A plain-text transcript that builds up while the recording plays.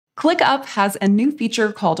ClickUp has a new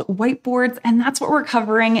feature called Whiteboards, and that's what we're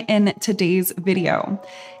covering in today's video.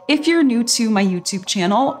 If you're new to my YouTube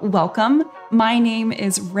channel, welcome. My name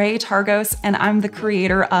is Ray Targos, and I'm the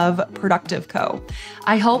creator of Productive Co.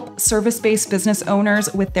 I help service-based business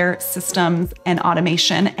owners with their systems and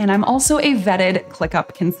automation, and I'm also a vetted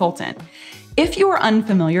ClickUp consultant. If you are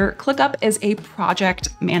unfamiliar, ClickUp is a project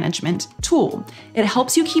management tool. It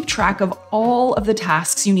helps you keep track of all of the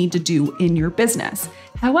tasks you need to do in your business.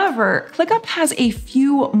 However, ClickUp has a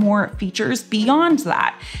few more features beyond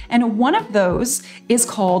that, and one of those is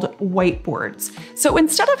called Whiteboards. So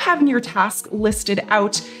instead of having your task listed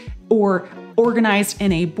out or organized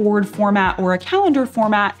in a board format or a calendar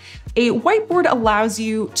format, a whiteboard allows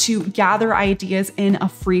you to gather ideas in a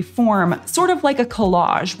free form, sort of like a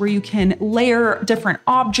collage where you can layer different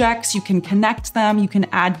objects, you can connect them, you can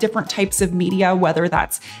add different types of media, whether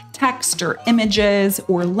that's text or images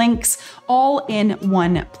or links, all in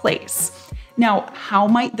one place. Now, how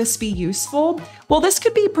might this be useful? Well, this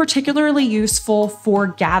could be particularly useful for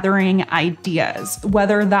gathering ideas,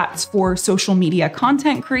 whether that's for social media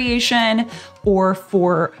content creation or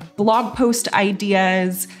for blog post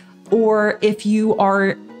ideas, or if you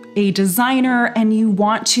are a designer and you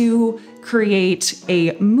want to create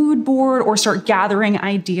a mood board or start gathering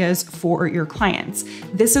ideas for your clients.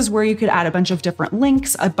 This is where you could add a bunch of different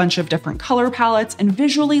links, a bunch of different color palettes, and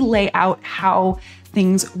visually lay out how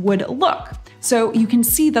things would look. So you can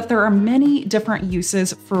see that there are many different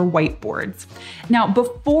uses for whiteboards. Now,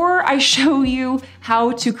 before I show you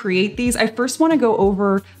how to create these, I first want to go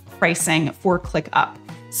over pricing for ClickUp.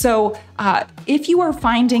 So if you are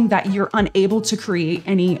finding that you're unable to create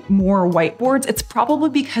any more whiteboards, it's probably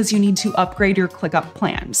because you need to upgrade your ClickUp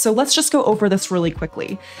plan. So let's just go over this really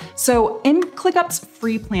quickly. So in ClickUp's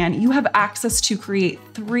free plan, you have access to create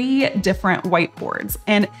 3 different whiteboards.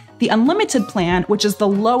 And the unlimited plan, which is the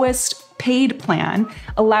lowest paid plan,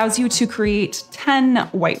 allows you to create 10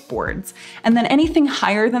 whiteboards. And then anything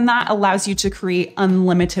higher than that allows you to create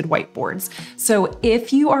unlimited whiteboards. So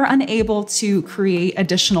if you are unable to create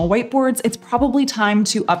additional whiteboards, it's probably time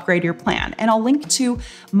to upgrade your plan. And I'll link to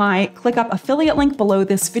my ClickUp affiliate link below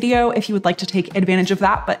this video if you would like to take advantage of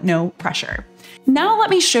that, but no pressure. Now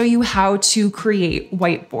let me show you how to create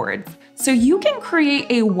whiteboards. So you can create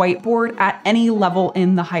a whiteboard at any level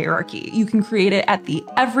in the hierarchy. You can create it at the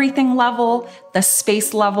everything level, the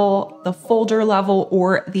space level, the folder level,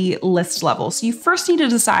 or the list level. So you first need to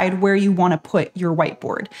decide where you want to put your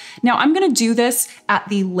whiteboard. Now I'm going to do this at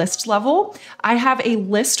the list level. I have a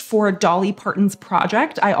list for Dolly Parton's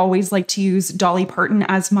project. I always like to use Dolly Parton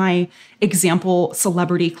as my example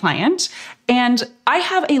celebrity client. And I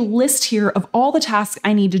have a list here of all the tasks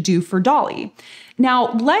I need to do for Dolly.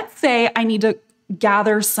 Now, let's say I need to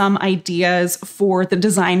gather some ideas for the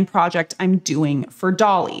design project I'm doing for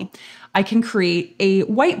Dolly. I can create a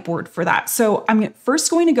whiteboard for that. So I'm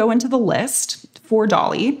first going to go into the list for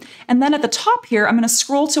Dolly. And then at the top here, I'm going to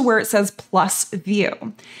scroll to where it says plus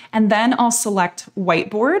view. And then I'll select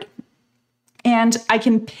whiteboard and I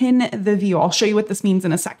can pin the view. I'll show you what this means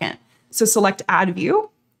in a second. So select add view.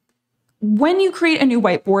 When you create a new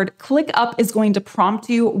whiteboard, ClickUp is going to prompt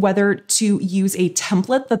you whether to use a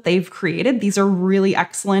template that they've created. These are really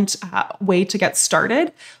excellent way to get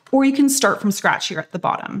started, or you can start from scratch here at the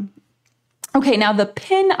bottom. Okay, now the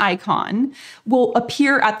pin icon will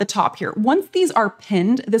appear at the top here. Once these are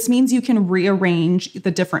pinned, this means you can rearrange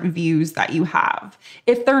the different views that you have.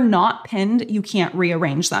 If they're not pinned, you can't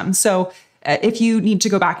rearrange them. So if you need to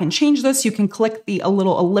go back and change this, you can click the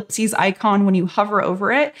little ellipses icon when you hover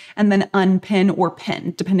over it and then unpin or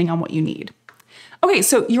pin, depending on what you need. Okay,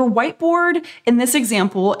 so your whiteboard in this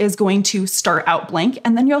example is going to start out blank,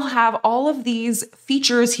 and then you'll have all of these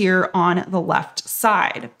features here on the left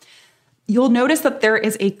side. You'll notice that there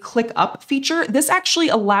is a ClickUp feature. This actually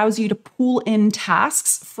allows you to pull in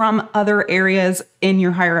tasks from other areas in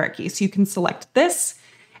your hierarchy. So you can select this,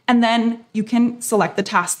 and then you can select the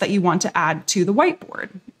task that you want to add to the whiteboard.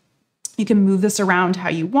 You can move this around how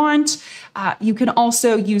you want. You can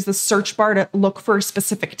also use the search bar to look for a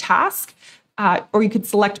specific task, or you could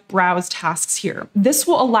select browse tasks here. This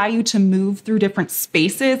will allow you to move through different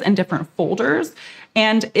spaces and different folders.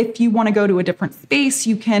 And if you want to go to a different space,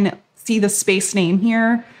 you can see the space name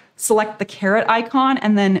here, select the caret icon,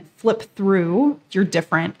 and then flip through your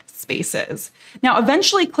different spaces. Now,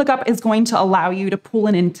 eventually ClickUp is going to allow you to pull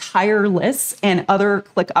in entire lists and other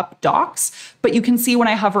ClickUp docs, but you can see when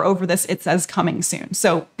I hover over this, it says coming soon.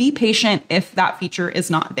 So be patient if that feature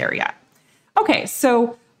is not there yet. Okay,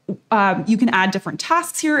 so you can add different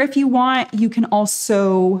tasks here if you want. You can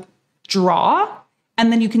also draw,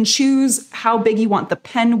 And then you can choose how big you want the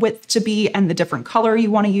pen width to be and the different color you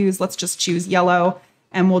want to use. Let's just choose yellow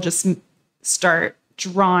and we'll just start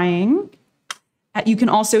drawing. You can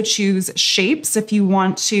also choose shapes if you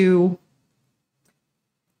want to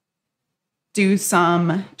do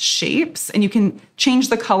some shapes, and you can change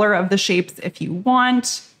the color of the shapes if you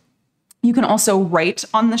want. You can also write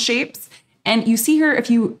on the shapes. And you see here,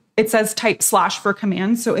 it says type slash for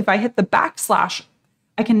commands. So if I hit the backslash,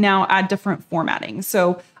 I can now add different formatting.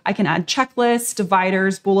 So I can add checklists,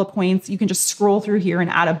 dividers, bullet points. You can just scroll through here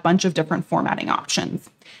and add a bunch of different formatting options.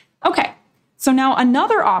 Okay, so now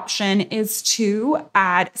another option is to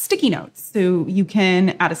add sticky notes. So you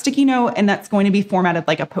can add a sticky note and that's going to be formatted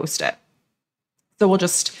like a Post-it. So we'll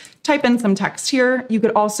just type in some text here. You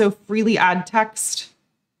could also freely add text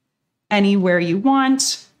anywhere you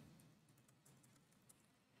want.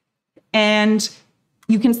 And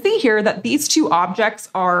you can see here that these two objects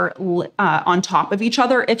are on top of each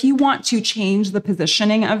other. If you want to change the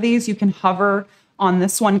positioning of these, you can hover on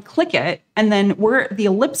this one, click it, and then where the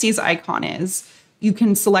ellipses icon is, you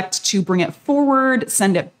can select to bring it forward,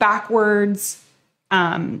 send it backwards.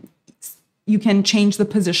 You can change the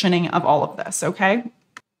positioning of all of this, okay?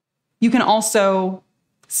 You can also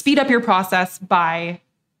speed up your process by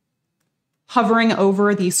hovering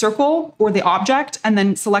over the circle or the object and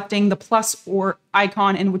then selecting the plus or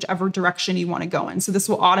icon in whichever direction you want to go in. So this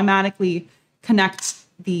will automatically connect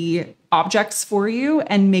the objects for you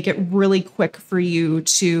and make it really quick for you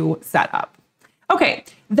to set up. Okay,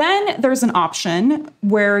 then there's an option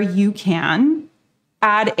where you can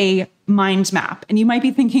add a mind map. And you might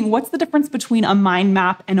be thinking, what's the difference between a mind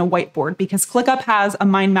map and a whiteboard? Because ClickUp has a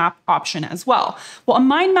mind map option as well. Well, a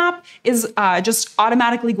mind map is just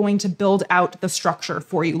automatically going to build out the structure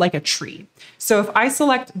for you like a tree. So if I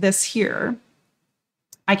select this here,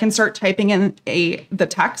 I can start typing in the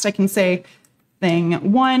text. I can say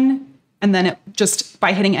thing 1, and then just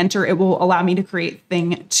by hitting enter, it will allow me to create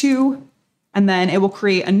thing 2, and then it will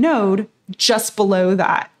create a node just below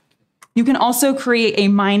that. You can also create a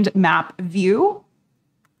mind map view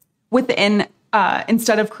within,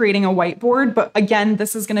 instead of creating a whiteboard, but again,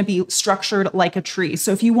 this is gonna be structured like a tree.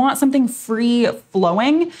 So if you want something free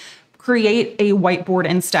flowing, create a whiteboard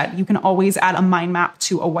instead. You can always add a mind map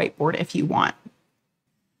to a whiteboard if you want.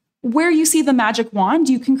 Where you see the magic wand,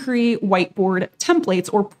 you can create whiteboard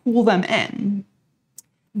templates or pull them in.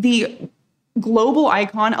 The global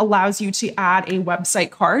icon allows you to add a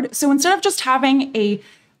website card. So instead of just having a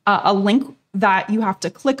link that you have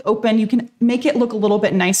to click open, you can make it look a little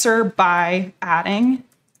bit nicer by adding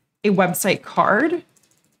a website card.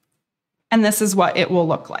 And this is what it will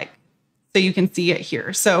look like. So you can see it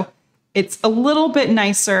here. So it's a little bit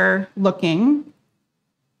nicer looking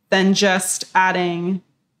than just adding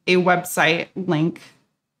a website link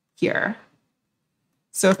here.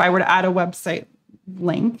 So if I were to add a website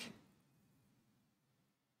link,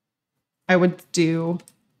 it would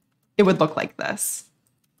look like this.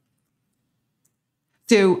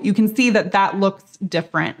 So you can see that that looks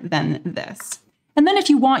different than this. And then if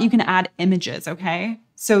you want, you can add images, okay?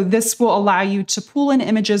 So this will allow you to pull in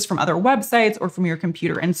images from other websites or from your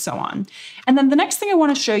computer and so on. And then the next thing I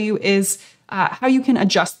want to show you is how you can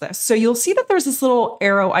adjust this. So you'll see that there's this little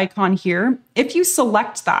arrow icon here. If you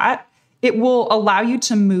select that, it will allow you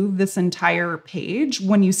to move this entire page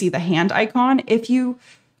when you see the hand icon. If you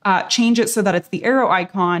change it so that it's the arrow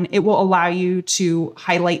icon, it will allow you to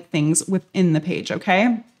highlight things within the page,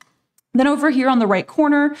 okay? Then over here on the right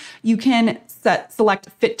corner, you can select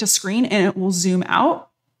fit to screen and it will zoom out.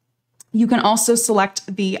 You can also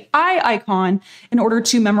select the eye icon in order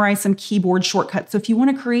to memorize some keyboard shortcuts. So if you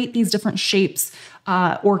want to create these different shapes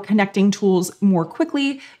or connecting tools more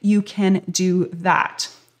quickly, you can do that.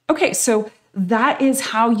 Okay, so that is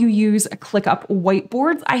how you use ClickUp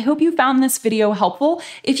whiteboards. I hope you found this video helpful.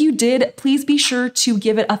 If you did, please be sure to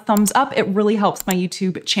give it a thumbs up. It really helps my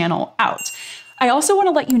YouTube channel out. I also want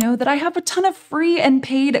to let you know that I have a ton of free and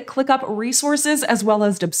paid ClickUp resources, as well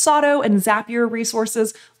as Dubsado and Zapier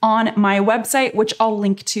resources on my website, which I'll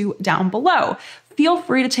link to down below. Feel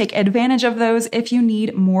free to take advantage of those if you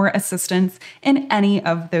need more assistance in any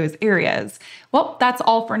of those areas. Well, that's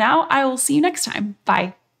all for now. I will see you next time.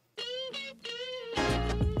 Bye.